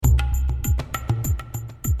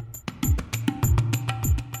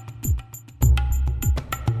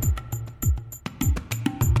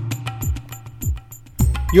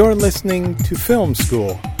You're listening to Film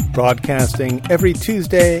School, broadcasting every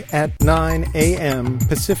Tuesday at 9 a.m.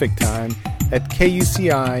 Pacific Time at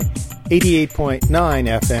KUCI 88.9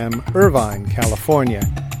 FM, Irvine, California,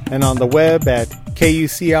 and on the web at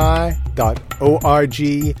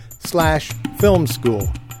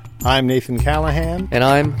kuci.org/filmschool. I'm Nathan Callahan. And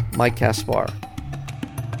I'm Mike Kaspar.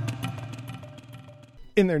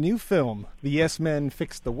 In their new film, The Yes Men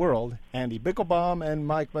Fixed the World, Andy Bichlbaum and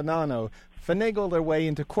Mike Bonanno finagle their way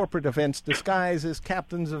into corporate events disguised as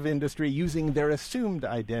captains of industry using their assumed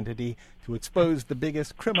identity to expose the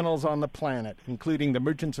biggest criminals on the planet, including the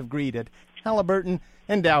merchants of greed at Halliburton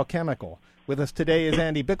and Dow Chemical. With us today is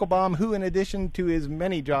Andy Bichlbaum, who, in addition to his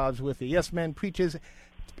many jobs with the Yes Men, preaches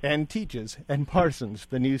and teaches at Parsons,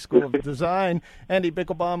 the new school of design. Andy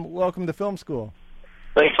Bichlbaum, welcome to Film School.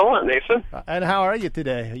 Thanks a lot, Nathan. And how are you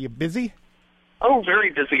today? Are you busy? Oh, very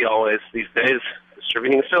busy always these days.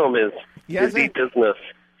 Distributing film is busy business.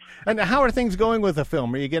 And how are things going with the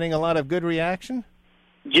film? Are you getting a lot of good reaction?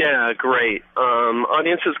 Yeah, great.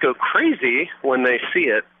 Audiences go crazy when they see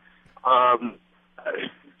it.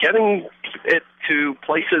 Getting it to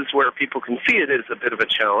places where people can see it is a bit of a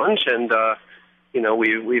challenge, and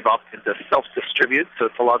we've opted to self-distribute, so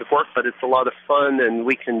it's a lot of work, but it's a lot of fun, and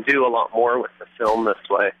we can do a lot more with the film this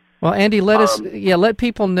way. Well, Andy, let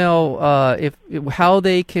people know how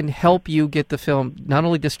they can help you get the film not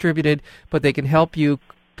only distributed, but they can help you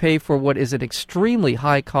pay for what is an extremely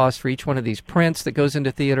high cost for each one of these prints that goes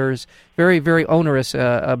into theaters. Very, very onerous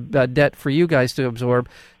debt for you guys to absorb.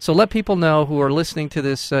 So let people know who are listening to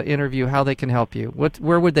this interview how they can help you.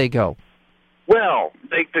 Where would they go? Well,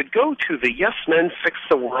 they could go to the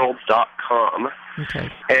yesmenfixtheworld.com, okay,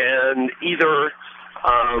 and either,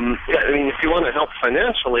 if you want to help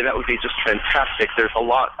financially, that would be just fantastic. There's a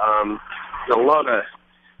lot of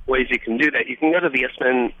ways you can do that. You can go to the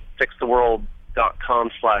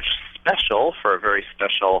yesmenfixtheworld.com/special for a very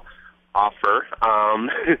special offer, or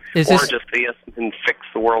just the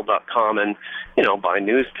yesmenfixtheworld.com and, buy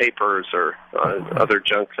newspapers or other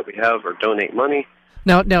junk that we have or donate money.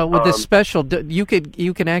 Now, with this special, you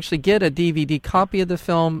can actually get a DVD copy of the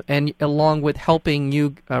film, and along with helping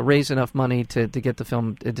you raise enough money to get the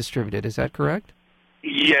film distributed. Is that correct?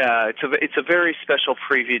 Yeah, it's a very special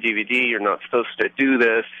preview DVD. You're not supposed to do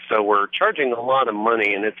this, so we're charging a lot of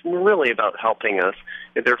money, and it's really about helping us.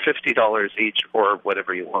 They're $50 each, or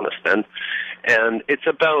whatever you want to spend, and it's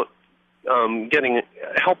about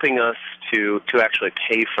helping us to actually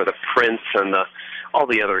pay for the prints and all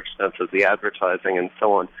the other expenses, the advertising and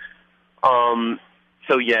so on.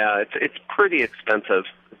 So yeah, it's pretty expensive.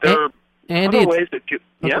 There are other ways that you.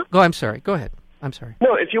 Yeah. I'm sorry. Go ahead. I'm sorry.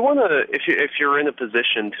 No, if you want to, if you're in a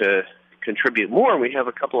position to contribute more, we have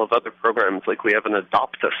a couple of other programs. Like we have an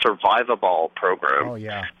Adopt a Survivaball program. Oh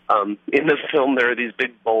yeah. In the film, there are these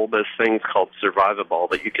big bulbous things called Survivaball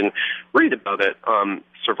that you can read about it.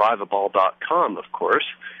 Survivaball.com, of course.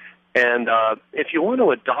 And if you want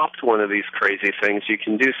to adopt one of these crazy things, you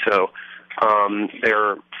can do so.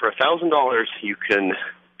 For $1,000, you can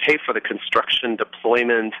pay for the construction,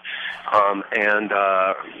 deployment, and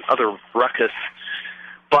other ruckus.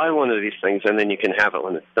 Buy one of these things, and then you can have it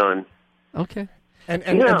when it's done. Okay. And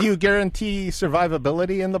do you guarantee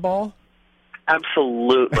survivability in the ball?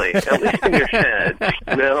 Absolutely, at least in your head.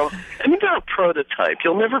 They're a prototype.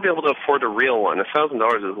 You'll never be able to afford a real one.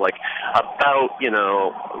 $1,000 is like about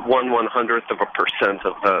 1/100%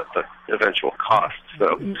 of the eventual cost.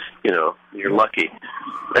 So you're lucky.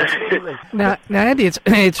 now, Andy,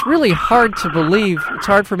 it's really hard to believe. It's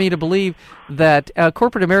hard for me to believe that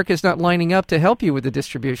corporate America is not lining up to help you with the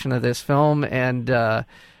distribution of this film and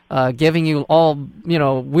giving you all,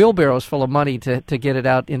 wheelbarrows full of money to get it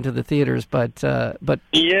out into the theaters, but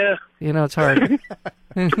yeah, it's hard.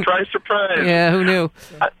 Surprise, surprise. Yeah, who knew?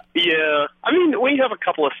 Yeah, we have a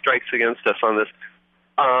couple of strikes against us on this.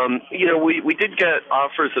 We did get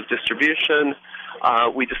offers of distribution.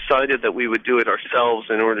 We decided that we would do it ourselves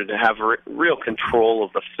in order to have real control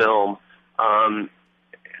of the film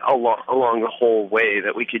along the whole way,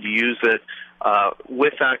 that we could use it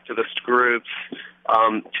with activist groups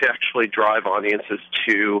to actually drive audiences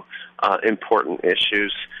to important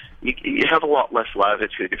issues. You have a lot less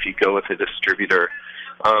latitude if you go with a distributor.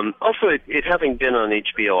 Also, it having been on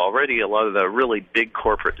HBO already, a lot of the really big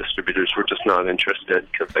corporate distributors were just not interested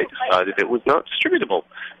because they decided it was not distributable.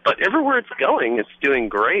 But everywhere it's going, it's doing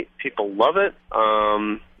great. People love it.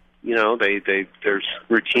 There's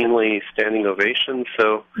routinely standing ovations.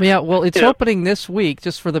 So yeah, well, it's opening this week.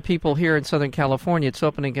 Just for the people here in Southern California, it's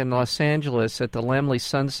opening in Los Angeles at the Laemmle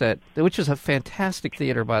Sunset, which is a fantastic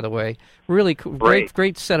theater, by the way. Really cool,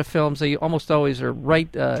 great set of films. They almost always are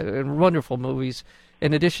wonderful movies.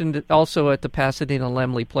 in addition to also at the Pasadena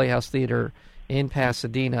Laemmle Playhouse Theater in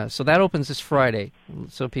Pasadena. So that opens this Friday.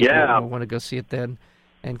 So people want to go see it then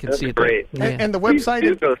and can see it great. there. Yeah. And the website? Please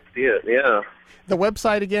do go see it, yeah. The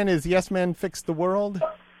website again is Yes Men Fix the World?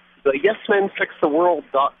 The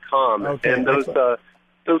YesMenFixTheWorld.com. Okay, and those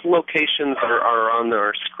locations are on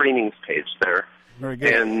our screenings page there. Very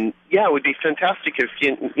good. And yeah, it would be fantastic if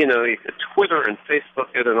you Twitter and Facebook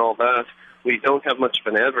it and all that. We don't have much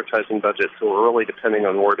of an advertising budget, so we're really depending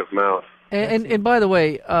on word of mouth. And by the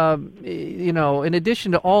way, in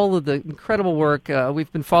addition to all of the incredible work,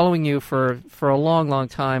 we've been following you for a long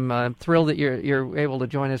time. I'm thrilled that you're able to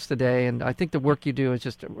join us today, and I think the work you do is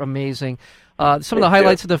just amazing. Some of the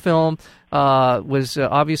highlights of the film was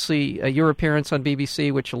obviously your appearance on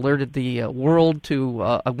BBC, which alerted the world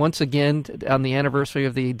to once again on the anniversary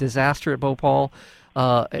of the disaster at Bhopal.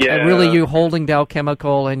 Really, you holding Dow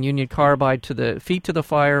Chemical and Union Carbide to the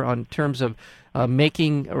fire on terms of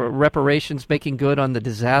making reparations, making good on the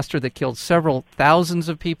disaster that killed several thousands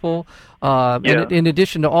of people. In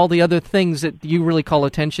addition to all the other things that you really call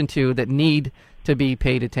attention to that need to be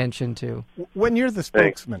paid attention to. When you're the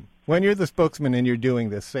spokesman, and you're doing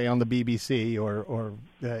this, say on the BBC or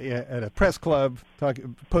at a press club,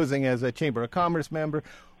 posing as a Chamber of Commerce member,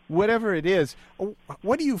 whatever it is,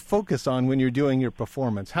 what do you focus on when you're doing your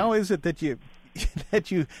performance? How is it that you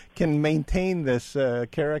can maintain this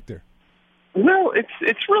character? Well,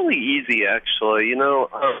 it's really easy, actually.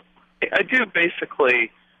 I do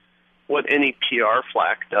basically what any PR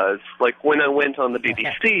flack does. Like when I went on the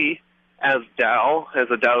BBC as a Dow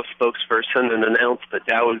spokesperson and announced that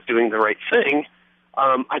Dow was doing the right thing,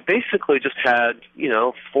 I basically just had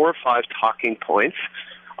 4 or 5 talking points.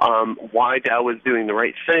 Why Dow was doing the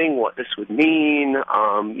right thing, what this would mean,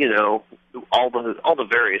 all the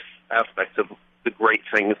various aspects of the great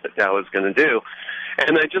things that Dow is going to do.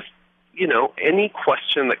 And I just, any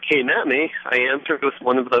question that came at me, I answered with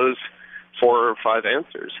one of those 4 or 5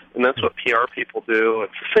 answers. And that's what PR people do.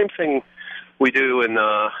 It's the same thing we do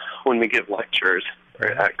when we give lectures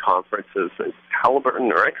at conferences at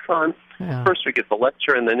Halliburton or Exxon. Yeah. First we get the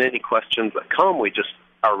lecture, and then any questions that come, we just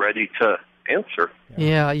are ready to answer.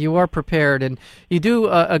 Yeah, you are prepared, and you do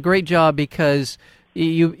a great job because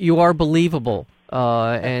you are believable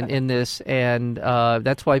and in this, and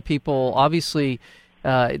that's why people obviously.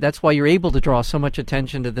 That's why you're able to draw so much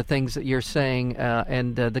attention to the things that you're saying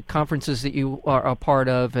and the conferences that you are a part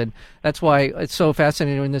of, and that's why it's so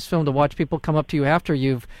fascinating in this film to watch people come up to you after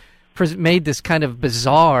you've made this kind of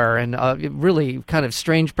bizarre and really kind of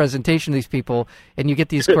strange presentation to these people, and you get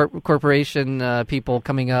these corporation people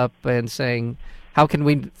coming up and saying, how can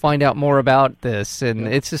we find out more about this? And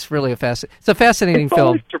it's just really a fascinating film.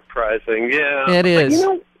 Always surprising, yeah. It is.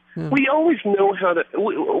 We always know how to.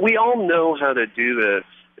 We all know how to do this.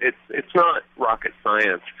 It's not rocket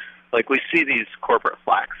science. Like we see these corporate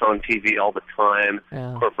flacks on TV all the time,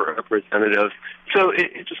 corporate representatives. So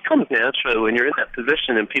it just comes naturally when you're in that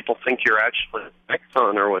position and people think you're actually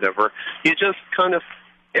Exxon or whatever. You just kind of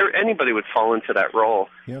anybody would fall into that role,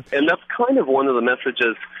 and that's kind of one of the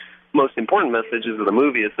most important messages of the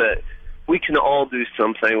movie is that. We can all do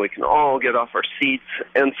something. We can all get off our seats.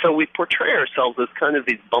 And so we portray ourselves as kind of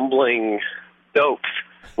these bumbling dopes,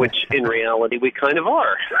 which in reality we kind of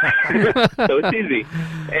are. So it's easy.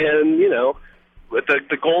 And,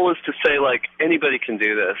 the goal is to say, like, anybody can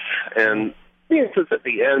do this. And the answers at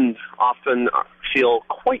the end often feel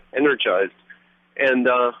quite energized. And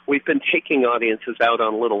we've been taking audiences out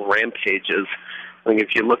on little rampages. I think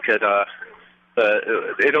if you look at...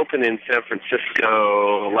 it opened in San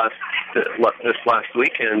Francisco this last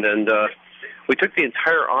weekend, and we took the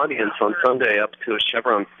entire audience on Sunday up to a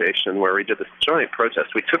Chevron station where we did this joint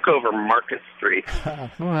protest. We took over Market Street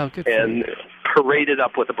and paraded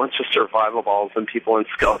up with a bunch of survival balls and people in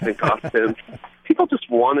skeleton costumes. People just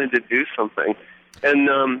wanted to do something. And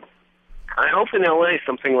I hope in L.A.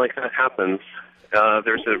 something like that happens.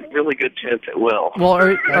 There's a really good chance it will. Well,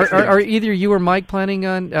 are either you or Mike planning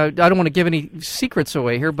on? I don't want to give any secrets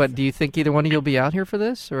away here, but do you think either one of you will be out here for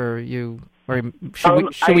this, or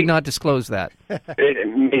should we not disclose that?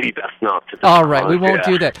 Maybe best not to. All right, we won't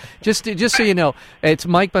do that. Just so you know, it's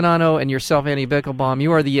Mike Bonanno and yourself, Andy Bichlbaum.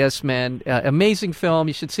 You are the Yes Men. Amazing film.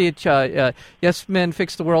 You should see it. Yes Men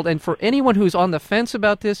Fix the World. And for anyone who's on the fence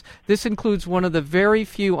about this includes one of the very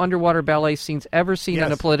few underwater ballet scenes ever seen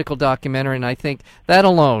in a political documentary, and I think that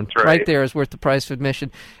alone, right there, is worth the price of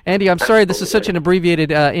admission. Andy, I'm sorry this is such an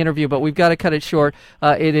abbreviated interview, but we've got to cut it short.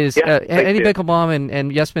 It is Andy Bichlbaum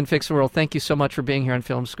and Yes Men Fix the World. Thank you so much for being here on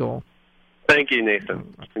Film School. Thank you,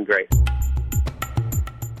 Nathan. It's been great.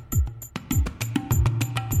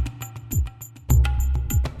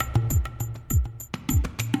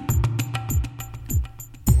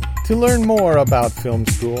 To learn more about film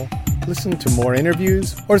school, listen to more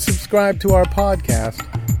interviews, or subscribe to our podcast,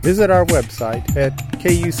 visit our website at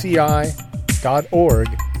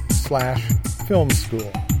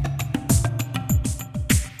kuci.org/filmschool.